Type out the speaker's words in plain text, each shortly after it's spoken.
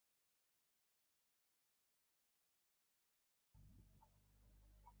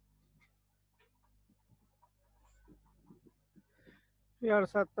Peer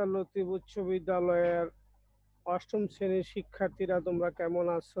Sattar Latif উচ্চ বিদ্যালয়ের অষ্টম শ্রেণীর শিক্ষার্থীরা তোমরা কেমন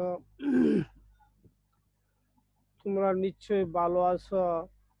আছো? তোমরা নিশ্চয়ই ভালো আছো।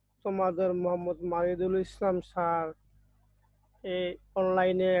 তোমাদের মোহাম্মদ মাহিদুল ইসলাম স্যার এই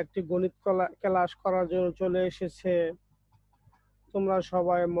অনলাইনে একটি গণিত ক্লাস করার জন্য চলে এসেছে। তোমরা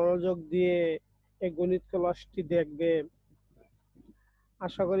সবাই মনোযোগ দিয়ে এই গণিত ক্লাসটি দেখবে।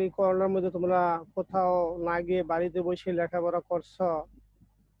 আশা করি করোনার মধ্যে তোমরা কোথাও না গিয়ে বাড়িতে বসে লেখাপড়া করছো।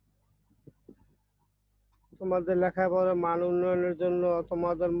 তোমাদের লেখাপড়ার মান উন্নয়নের জন্য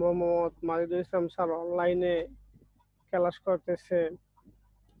তোমাদের মোহাম্মদ মাহিদুল ইসলাম স্যার অনলাইনে ক্লাস করতেছে।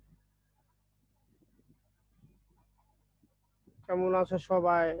 কেমন আছো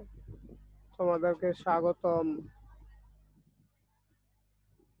সবাই? তোমাদেরকে স্বাগতম।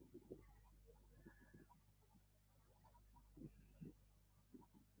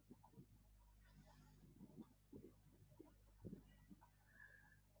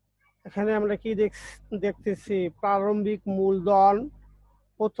 এখানে আমরা কি দেখতেছি? প্রারম্ভিক মূলধন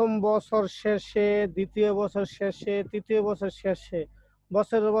প্রথম বছর শেষে, দ্বিতীয় বছর শেষে, তৃতীয় বছর শেষে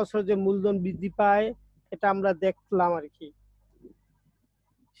বছরে বছর যে মূলধন বৃদ্ধি পায়, এটা আমরা দেখলাম আর কি।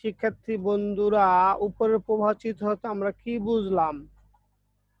 শিক্ষার্থী বন্ধুরা, উপরের প্রভাচিত হতে আমরা কি বুঝলাম?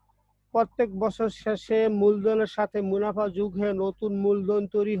 প্রত্যেক বছর শেষে মূলধনের সাথে মুনাফা যোগ হয়ে নতুন মূলধন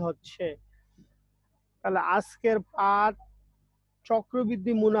তৈরি হচ্ছে। তাহলে আজকের পাঠ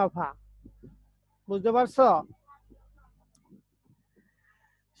চক্রবৃদ্ধি মুনাফা, বুঝতে পারছো?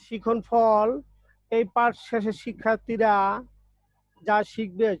 শিখন ফল, এই পাঠ শেষে শিক্ষার্থীরা যা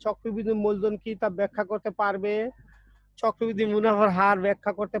শিখবে, চক্রবৃদ্ধি মূলধন কি তা ব্যাখ্যা করতে পারবে, চক্রবৃদ্ধি মুনাফার হার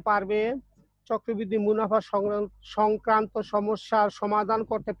ব্যাখ্যা করতে পারবে, চক্রবৃদ্ধি মুনাফা সংক্রান্ত সমস্যার সমাধান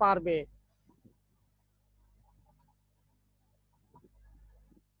করতে পারবে।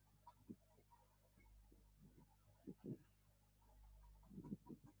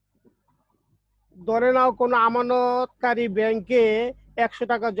 ধরে নাও কোনো আমানতকারী ব্যাংকে 100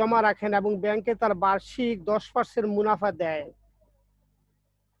 টাকা জমা রাখেন এবং ব্যাংকে তার বার্ষিক 10% মুনাফা দেয়।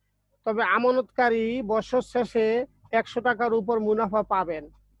 তবে আমানতকারী বছর শেষে 100 টাকার উপর মুনাফা পাবেন।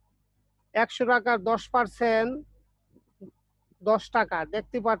 100 টাকার 10%, 10 টাকা।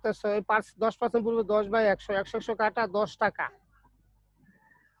 দেখতে পারতেছো, এই 10% পূর্বে 10/100, 100 কাটা 10 টাকা।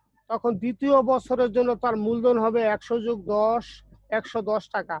 তখন দ্বিতীয় বছরের জন্য তার মূলধন হবে 100 যোগ 10, 110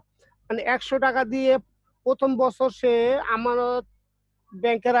 টাকা। মানে 100 টাকা দিয়ে প্রথম বছর সে আমানত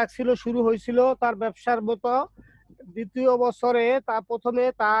ব্যাংকে রাখছিল, শুরু হয়েছিল তার ব্যবসার মতো। দ্বিতীয় বছরে প্রথমে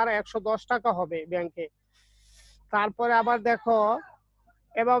তার 110 টাকা হবে ব্যাংকে। তারপরে আবার দেখো,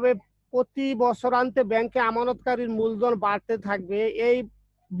 এভাবে প্রতি বছরান্তে ব্যাংকে আমানতকারীর মূলধন বাড়তে থাকবে। এই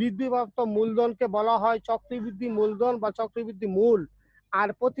বৃদ্ধিপ্রাপ্ত মূলধনকে বলা হয় চক্রবৃদ্ধি মূলধন বা চক্রবৃদ্ধি মূল। আর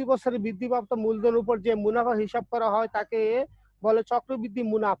প্রতি বছরে বৃদ্ধিপ্রাপ্ত মূলধন উপর যে মুনাফা হিসাব করা হয় তাকে বলে চক্রবৃদ্ধি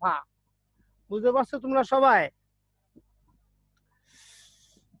মুনাফা। বুঝতে পারছো তোমরা সবাই?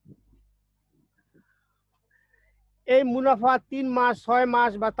 এই মুনাফা 3 মাস, 6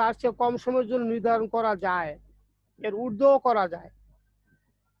 মাস বা তার চেয়ে কম সময়ের জন্য নির্ধারণ করা যায়, এর ঊর্ধ্বও করা যায়।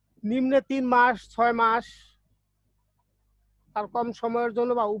 নিম্নে 3 মাস, 6 মাস, তার কম সময়ের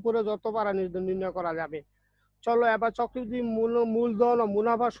জন্য বা উপরে যত পারা নির্ণয় করা যাবে। চলো এবার চক্রবৃদ্ধি মূলধন ও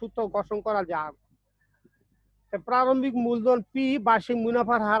মুনাফা সূত্র গঠন করা যাক। প্রারম্ভিক মূলধন পি, বার্ষিক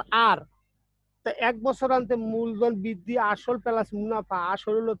মুনাফার হার আর। এক বছরান্তে মূলধন বৃদ্ধি আসল প্লাস মুনাফা।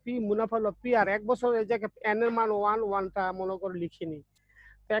 আসল হলো পি, মুনাফা হলো পি আর। এক বছর এই জায়গায় এন এর মান 1, 1টা মনে করে লিখিনি।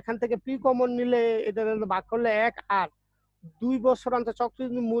 তো এখান থেকে পি কমন নিলে এটা ভাগ করলে 1 আর। 2 বছরান্তে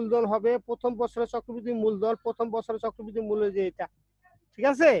চক্রবৃদ্ধি মূলধন হবে প্রথম বছরে চক্রবৃদ্ধি মূলধন, প্রথম বছরে চক্রবৃদ্ধি মূল্য যে এটা, ঠিক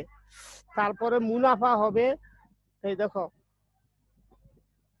আছে? তারপরে মুনাফা হবে, এই দেখো,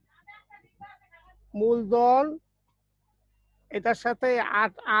 মূলধন এটার সাথে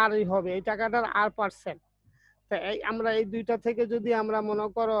 8 আর হবে, এই টাকাটার আর%। তো এই আমরা এই দুইটা থেকে যদি আমরা মনে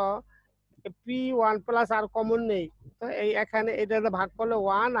করো P1 + আর কমন নেই, তো এই এখানে এটা ভাগ করলে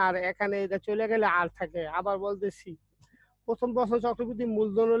 1 আর এখানে এটা চলে গেলে আর থাকে। আবার বলতেছি, প্রথম বছর চক্রবৃদ্ধি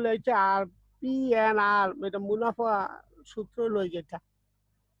মূলধন হলো এটা, আর P/N/R এটা মুনাফা সূত্র হলো যেটা,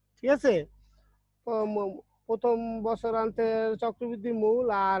 ঠিক আছে? প্রথম বছরান্তে চক্রবৃদ্ধি মূল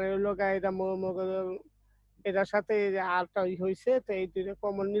আর হলো এটা এটার সাথে আরটা হয়েছে, তো এই দুইটা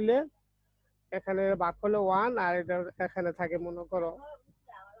কমন নিলে এখানে ভাগ করলে 1 আর এটা এখানে থাকে মনে করো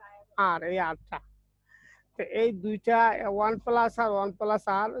আর, এই আরটা। তো এই দুইটা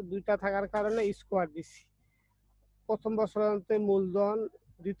 1+আর দুইটা থাকার কারণে স্কোয়ার দিছি। প্রথম বছরান্তে মূলধন,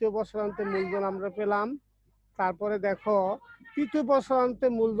 দ্বিতীয় বছরান্তে মূলধন আমরা পেলাম। তারপরে দেখো তৃতীয় বছরান্তে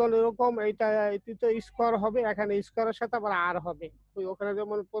মূলধন এরকম, এইটা তৃতীয় স্কোয়ার হবে, এখানে স্কোয়ারের সাথে আবার আর হবে। ওই ওখানে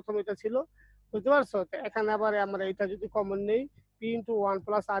যেমন প্রথম এটা ছিল, বুঝতে পারছো? তো এখানে আবার আমরা এটা যদি কমন নেই, পি ইন্টু 1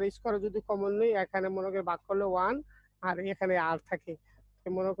 প্লাস আর স্কোয়ার যদি কমন নেই, এখানে মনে করে ভাগ করলে 1 আর এখানে আর থাকে।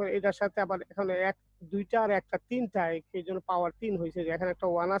 মনে করে এটার সাথে আবার এখানে এক দুইটা আর একটা তিনটা, এই জন্য পাওয়ার 3 হয়েছে, এখানে একটা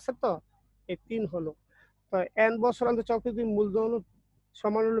 1 আছে, তো এই 3 হলো। তো n বছর অন্তর চক্রবৃদ্ধি মূলধন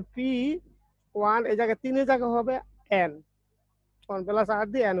সমান হলো পি 1, এই জায়গায় 3 এর জায়গায় হবে n, 1 প্লাস আর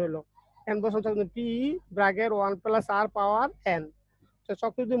দিয়ে n হলো n বছর চক্রবৃদ্ধি পি ব্র্যাকেট 1 প্লাস আর পাওয়ার n। তো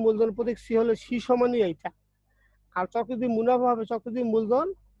চক্রবৃদ্ধি মূলধন প্রতীক সি হলো সি সমানই এইটা। আর চক্রবৃদ্ধি মুনাফা হবে চক্রবৃদ্ধি মূলধন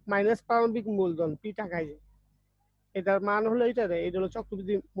মাইনাস প্রারম্ভিক মূলধন পি টাকায় যায়। এটার মান হলো এইটা, এটা হলো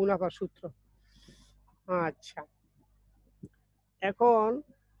চক্রবৃদ্ধি মুনাফার সূত্র। আচ্ছা, এখন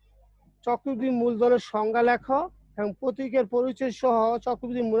চক্রবৃদ্ধি মূলধনের সংজ্ঞা লেখো এবং প্রতীকের পরিচয় সহ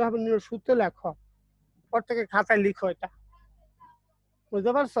চক্রবৃদ্ধি মুনাফা নির্ণয়ের সূত্র লেখো। প্রত্যেকের খাতায় লিখো, এটা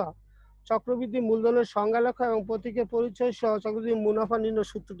বুঝতে পারছো? চক্রবৃদ্ধি মূলধনের সংজ্ঞা লেখো এবং প্রতীকের পরিচয় সহ চক্রবৃদ্ধি মুনাফা নির্ণয়ের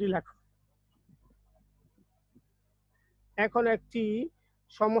সূত্রটি লেখো। এখন একটি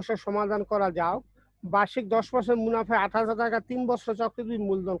সমস্যার সমাধান করা যাও। বার্ষিক 10% মুনাফায় 28,000 টাকা, 3 বছর চক্রবৃদ্ধি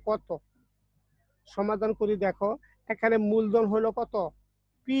মূলধন কত? সমাধান করি, দেখো এখানে মূলধন হলো কত?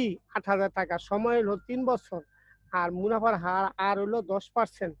 পি 8,000 টাকা, সময় হলো 3 বছর, আর মুনাফার হার আর হলো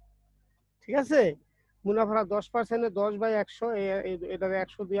 10%। ঠিক আছে, মুনাফার 10%, 10/100, এটা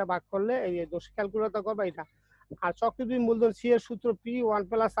 100 দিয়ে ভাগ করলে এই 10 ক্যালকুলেটর করবে এটা। আর চক্রবৃদ্ধি মূলধন সি এর সূত্র পি 1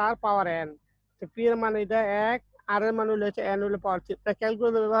 প্লাস আর পাওয়ার n। তো পি এর মান এটা 1, আর এর মান হলো n হলো পাওয়ার 3। এটা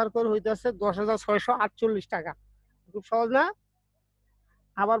ক্যালকুলেটর ব্যবহার করে হইতেছে 10,648 টাকা। খুব সহজ না?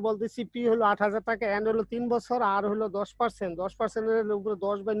 আবার বলতেছি, পি হলো 8,000 টাকা, n হলো 3 বছর, আর হলো 10%, 10%-এর উপরে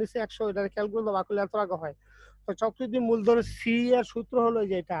 10 বাই নিচে 100, এটা ক্যালকুলেটর ভাগ করলে এত টাকা হয়। তো চক্রবৃদ্ধি মূলধন সি এর সূত্র হলো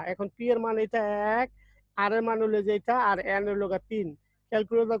যেটা, এখন পি এর মান এটা 1, আর এর মান হলো যেটা, আর n হলো 3।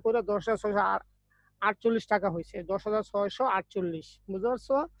 ক্যালকুলেটর করে 10,648 টাকা হয়েছে, 10,648। বুঝতে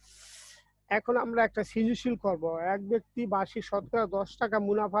পারছো? এখন আমরা একটা সৃজনশীল করব। এক ব্যক্তি বার্ষিক শতকরা 10 টাকা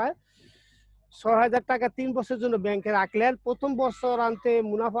মুনাফায় 6,000 টাকা 3 বছরের জন্য ব্যাংকে রাখলেন। প্রথম বছরান্তে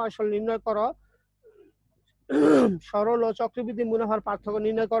মুনাফা আসল নির্ণয় করো। সরল ও চক্রবৃদ্ধি মুনাফার পার্থক্য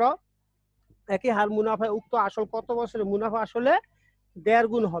নির্ণয় করো। একই হার মুনাফায় উক্ত আসল কত বছরে মুনাফা আসলে 1.5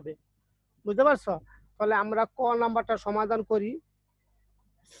 গুণ হবে? বুঝতে পারছো? তাহলে আমরা ক নাম্বারটা সমাধান করি।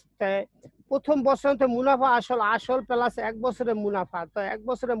 প্রথম বছরান্তে মুনাফা আসল প্লাস 1 বছরের মুনাফা। তো 1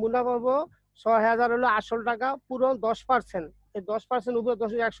 বছরের মুনাফা হবো 6,000 হলো আসল টাকা পূরণ 10%। এই 10% উপরে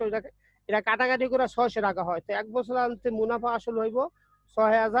 10,100, এটা কাটাকাটি করে 600 টাকা হয়। তো 1 বছরান্তে মুনাফা আসল হইব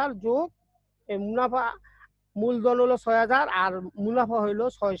 6,000 যোগ এই মুনাফা মূলধন হলো 6,000 আর মুনাফা হইলো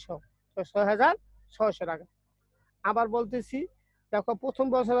 600, তো 6,600 টাকা। আবার বলতেছি, দেখো প্রথম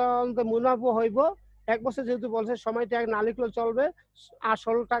বছরান্তে মুনাফা হইব, 1 বছর যেহেতু বলছে সময়টা না লিখলে চলবে,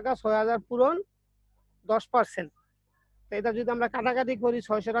 আসল টাকা 6,000 পূরণ 10%। তো এটা যদি আমরা কাটাকাটি করি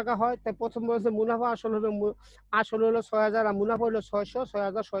 600 টাকা হয়। তাই প্রথম বছর মুনাফা আসল হলো 6,000 আর মুনাফা হলো 600,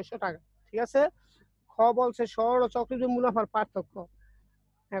 6,600 টাকা। ঠিক আছে। খ বলছে সরল ও চক্রবৃদ্ধি মুনাফার পার্থক্য।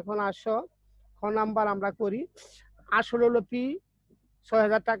 এখন আসো খ নাম্বার আমরা করি। আসল হলো পি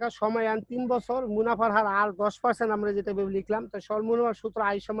 6,000 টাকা, সময় আন 3 বছর, মুনাফার হার আর 10%, আমরা যেটা ভেবে লিখলাম। তো সরল মুনাফার সূত্র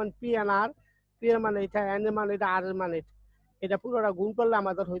আই সমান পি এন আর। পি এর মানে এটা, এন এর মানে এটা, আর এর মানে এটা। এটা পুরোটা গুণ করলে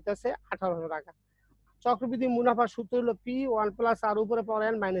আমাদের হইতেছে 18,000 টাকা। চক্রবৃদ্ধি মুনাফার সূত্র হলো পি 1 প্লাস আর উপরে পাওয়ার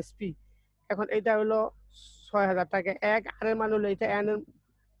n মাইনাস পি। এখন এটা হলো 6,000 টাকা, 1, আর এর মান হলো এটা,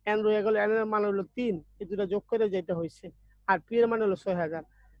 n রয়ে গেল, n এর মান হলো 3, এই দুটো যোগ করে যেটা হয়েছে, আর পি এর মান হলো 6,000।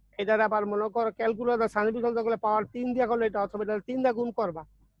 এটার আবার মনে করো ক্যালকুলেটর সাইন্টিফিক করলে পাওয়ার 3 দিয়ে করলে এটা, অথবা এটা 3 দিয়ে গুণ করবা।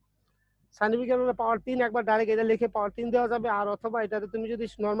 সাইন্টিফিক ক্যালকুলেটর পাওয়ার 3 একবার ডাইরেক্ট এটা লিখে পাওয়ার 3 দেওয়া যাবে, আর অথবা এটাতে তুমি যদি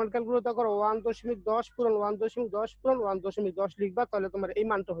নরমাল ক্যালকুলেটর করো 1.10 পূরণ 1.10 পূরণ 1.10 লিখবা, তাহলে তোমার এই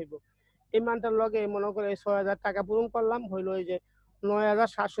মানটা হইব। এই মানটার লগে মনে করে 6,000 টাকা পূরণ করলাম, হইলো এই যে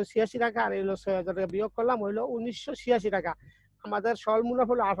 9,786 টাকা, আর হলো 6,000 টাকা বিয়োগ করলাম, হইলো 1,986 টাকা। আমাদের সরল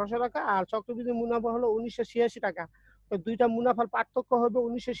মুনাফা হলো 1800 টাকা, আর চক্রবৃদ্ধি মুনাফা হলো 1,986 টাকা। তো দুইটা মুনাফার পার্থক্য হবে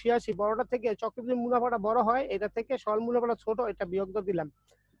 1,986, বড়টা থেকে চক্রবৃদ্ধি মুনাফাটা বড় হয়, এটা থেকে সরল মুনাফাটা ছোট, এটা বিয়োগ দিলাম।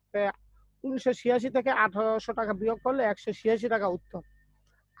 1,986 থেকে 1800 টাকা বিয়োগ করলে 186 টাকা উত্তর।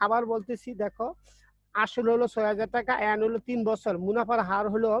 আবার বলতেছি, দেখো আসল হলো 6,000 টাকা, এন হলো 3 বছর, মুনাফার হার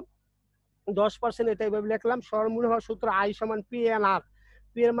হলো 10%, এটা এইভাবে লিখলাম। সরল মুনাফার সূত্র আই সমান পি এন আর।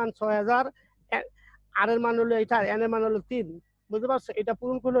 পি এর মান 6,000, আর এর মান হলো এটা, এন এর মান হলো 3। বুঝতে পারছো? এটা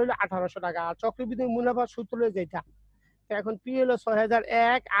পূরণ করলে হলো 1800 টাকা। আর চক্রবৃদ্ধি মুনাফার সূত্র হলো যেটা, এখন পি হলো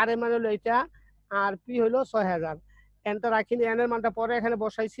 6,001, আর এর মান হলো এটা, আর পি হলো 6,000। এনটা রাখিনি, এন এর মানটা পরে এখানে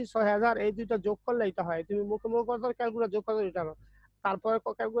বসাইছি 6,000, এই দুইটা যোগ করলে এটা হয়। তুমি মুখে মুখে করতে ক্যালকুলেটর যোগ করতে এটা, তারপরে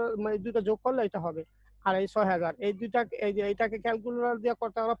ক্যালকুলেটর মানে দুইটা যোগ করলে এটা হবে। আর এই 6,000, এই দুইটা, এই যে এইটাকে ক্যালকুলেটর দিয়ে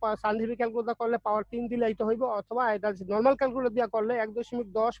করতে পারো, সাইন্টিফিক ক্যালকুলেটর করলে পাওয়ার 3 দিলে এটা হইব, অথবা এটা নরমাল ক্যালকুলেটর দিয়ে করলে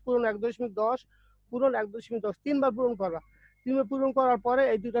 1.10 পূরণ 1.10 পূরণ 1.10 তিনবার পূরণ করবা। তিনবার পূরণ করার পরে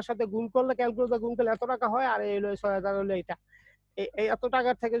এই দুইটার সাথে গুণ করলে, ক্যালকুলেটর গুণ করলে এত টাকা হয়, আর এই হলো ৬,০০০ হলো এইটা। এই এত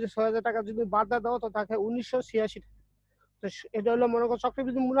টাকার থেকে যে ৬,০০০ টাকা যদি বাদ দাও তো থাকে ১৯৮৬ টাকা। তো এটা হলো মনে করো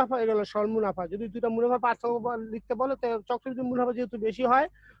চক্রবৃদ্ধি মুনাফা, এটা হলো সরল মুনাফা। যদি দুইটা মুনাফা পার্থক্য লিখতে বলে, তো চক্রবৃদ্ধি মুনাফা যেহেতু বেশি হয়,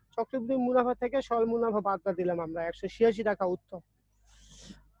 চক্রবৃদ্ধি মুনাফা থেকে সরল মুনাফা বাদ দিলাম আমরা, ১৮৬ টাকা উত্তর।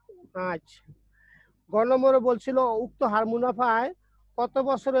 আচ্ছা, গ নম্বরে বলছিল উক্ত হার মুনাফায় কত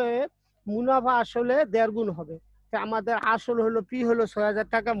বছরে মুনাফা আসলে ১.৫ গুণ হবে। আমাদের আসল হলো পি হলো ৬,০০০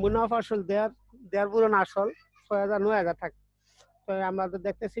 টাকা, মুনাফা আসল ১.৫ গুণ আসল ৬,০০০, ৯,০০০ টাকা। তো আমাদের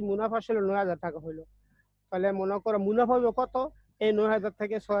দেখতেছি মুনাফা আসলে ৯,০০০ টাকা হইলো। তাহলে মনে করো মুনাফা হবে কত, এই ৯,০০০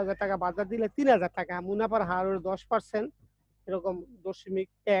 থেকে ৬,০০০ টাকা বাদ দিলে ৩,০০০ টাকা। মুনাফার হার হলো 10%, এরকম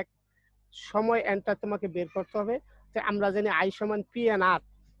 0.১। সময় এনটা তোমাকে বের করতে হবে। যে আমরা জানি আই সমান পি এন আর,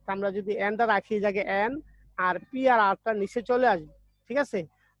 আমরা যদি এনটা রাখি জায়গায় এন, আর পি আর আরটা নিচে চলে আসবে, ঠিক আছে।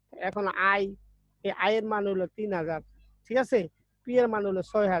 এখন আই, এই আই এর মান হলো ৩,০০০, ঠিক আছে। পি এর মান হলো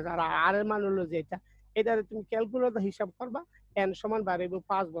 ৬,০০০, আর আর এর মান হলো যেটা, এটারে তুমি ক্যালকুলেটর হিসাব করবা। এন সমান বাড়াইব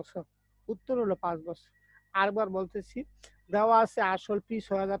 ৫ বছর, উত্তর হলো ৫ বছর। আরেকবার বলতেছি, দেওয়া আছে আসল পি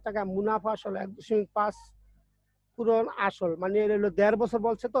 ৬,০০০ টাকা, মুনাফা আসল ১.৫ পূরণ আসল, মানে এর হলো ১.৫ বছর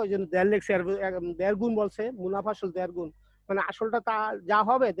বলছে, তো ওই জন্য ১.৫ লিখছে, ১.৫ গুণ বলছে, মুনাফা আসল ১.৫ গুণ, মানে আসলটা তা যা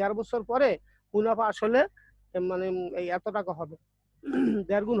হবে ১.৫ বছর পরে মুনাফা আসলে মানে এই এত টাকা হবে,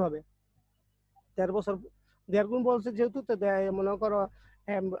 ১.৫ গুণ হবে। ১.৫ বছর ১.৫ গুণ বলছে যেহেতু, তো মনে করো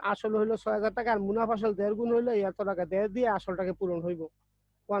আসল হইলো ৬,০০০ টাকা, আর মুনাফা আসল ১.৫ গুণ হইলো এত টাকা, ১.৫ দিয়ে আসলটাকে পূরণ হইব।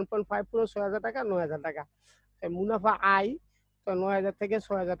 1.5 পুরো ৬,০০০ টাকা, ৯,০০০ টাকা। মুনাফা আয়, তো ৯,০০০ থেকে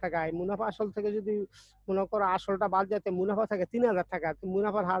 ৬,০০০ টাকা আয়। মুনাফা আসল থেকে যদি মনে করো আসলটা বাদ যাতে মুনাফা থাকে ৩,০০০ টাকা,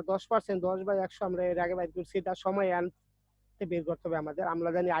 মুনাফার হার 10%, 10/100 আমরা এর আগে বাইর করছি, এটা সময় আনতে বের করতে হবে আমাদের। আমরা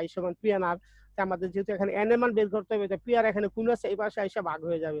জানি আই সমান পি এন আর, আমাদের যেহেতু এখানে এন এর মান বের করতে হবে, পি আর এখানে কোন আছে, এই পাশে আইসা ভাগ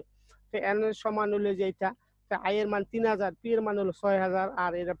হয়ে যাবে। তো এন এর সমান হলো যেটা, আই এর মান ৩,০০০, পি এর মান হলো ৬,০০০,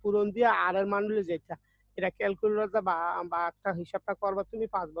 আর এটা পূরণ দিয়ে আর এর মান হলো যেটা, এটা ক্যালকুলেটর বা একটা হিসাবটা করবা তুমি,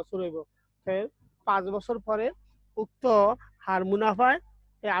 ৫ বছর হইব। ৫ বছর পরে উক্ত হার মুনাফায়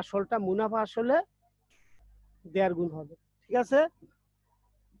এই আসলটা মুনাফা আসলে ১.৫ গুণ হবে, ঠিক আছে।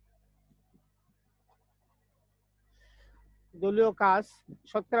 দলীয় কাজ,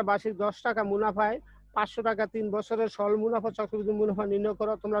 শতকরা বার্ষিক ১০ টাকা মুনাফায় ৫০০ টাকা ৩ বছরের সরল মুনাফা চক্রবৃদ্ধি মুনাফা নির্ণয়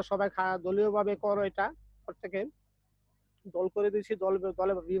করো। তোমরা সবাই দলীয় ভাবে করো, এটা প্রত্যেকে দল করে দিয়েছি, দলে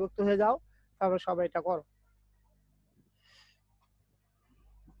দলে বিভক্ত হয়ে যাও, তারপর সবাই এটা করো।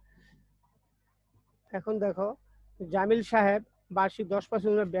 এখন দেখো, জামিল সাহেব বার্ষিক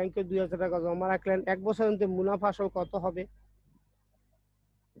 10% ব্যাংকে ২,০০০ টাকা জমা রাখলেন, ১ বছর মধ্যে মুনাফা আসল কত হবে?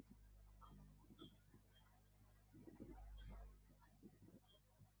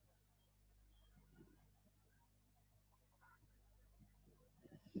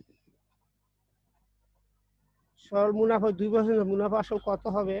 সরল মুনাফা ২ বছর মুনাফা আসল কত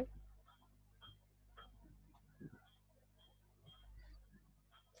হবে?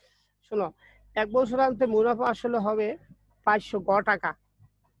 শোনো, ১ বছর আনতে মুনাফা আসলে হবে ২২০০ টাকা,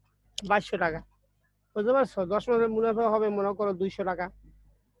 ২২০০ টাকা, বুঝতে পারছো। ১০ মাসের মুনাফা হবে মনে করো ২০০ টাকা,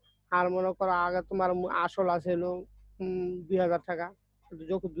 আর মনে করো আগে তোমার আসল আছে হলো ২,০০০ টাকা,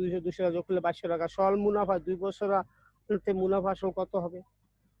 যোগ ২০০ টাকা যোগ করলে ২২০০ টাকা। সরল মুনাফা ২ বছর আনতে মুনাফা আসল কত হবে?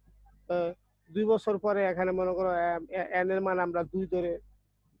 ২ বছর পরে এখানে মনে করো এন এর মান আমরা ২ ধরে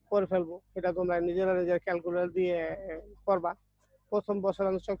করে ফেলবো, এটা তোমরা নিজেরা নিজের ক্যালকুলেটর দিয়ে করবা। প্রথম বছর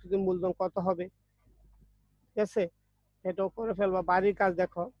চক্রবৃদ্ধি মূলধন কত হবে, ঠিক আছে, এটাও করে ফেলবা। বাড়ির কাজ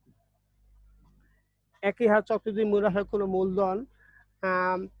দেখো, একই হার চক্রবৃদ্ধি মুনাফার কোনো মূলধন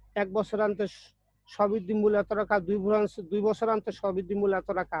 ১ বছর আনতে স্ববৃদ্ধি মূল্য এত টাকা, ২ বছর আনতে স্ববৃদ্ধি মূল্য এত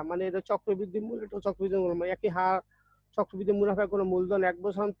টাকা, মানে এটা চক্রবৃদ্ধি মূল্য, এটা চক্রবৃদ্ধি মূল্য, মানে একই হার চক্রবৃদ্ধি মুনাফার কোনো মূলধন ১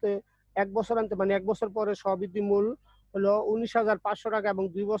 বছর আনতে মানে ১ বছর পরে স্ববৃদ্ধি মূল হলো ১৯,৫০০ টাকা, এবং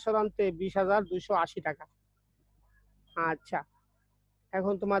 ২ বছর আনতে ২০,২৮০ টাকা। আচ্ছা,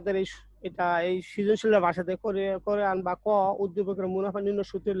 এখন তোমাদের এটা এই সৃজনশীল ভাষাতে করে করে আনবা। ক, উদ্দীপকের মুনাফা নির্ণয়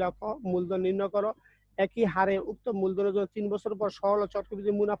সূত্র লেখো, মূলধন নির্ণয় করো। একই হারে উক্ত মূলধনের জন্য ৩ বছর পর সরল ও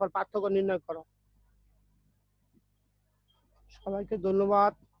চক্রবৃদ্ধি মুনাফার পার্থক্য নির্ণয় করো। সবাইকে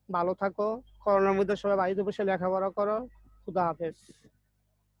ধন্যবাদ, ভালো থাকো। করোনার মধ্যে সবাই বাড়িতে বসে লেখাপড়া করো। খুদা হাফেজ।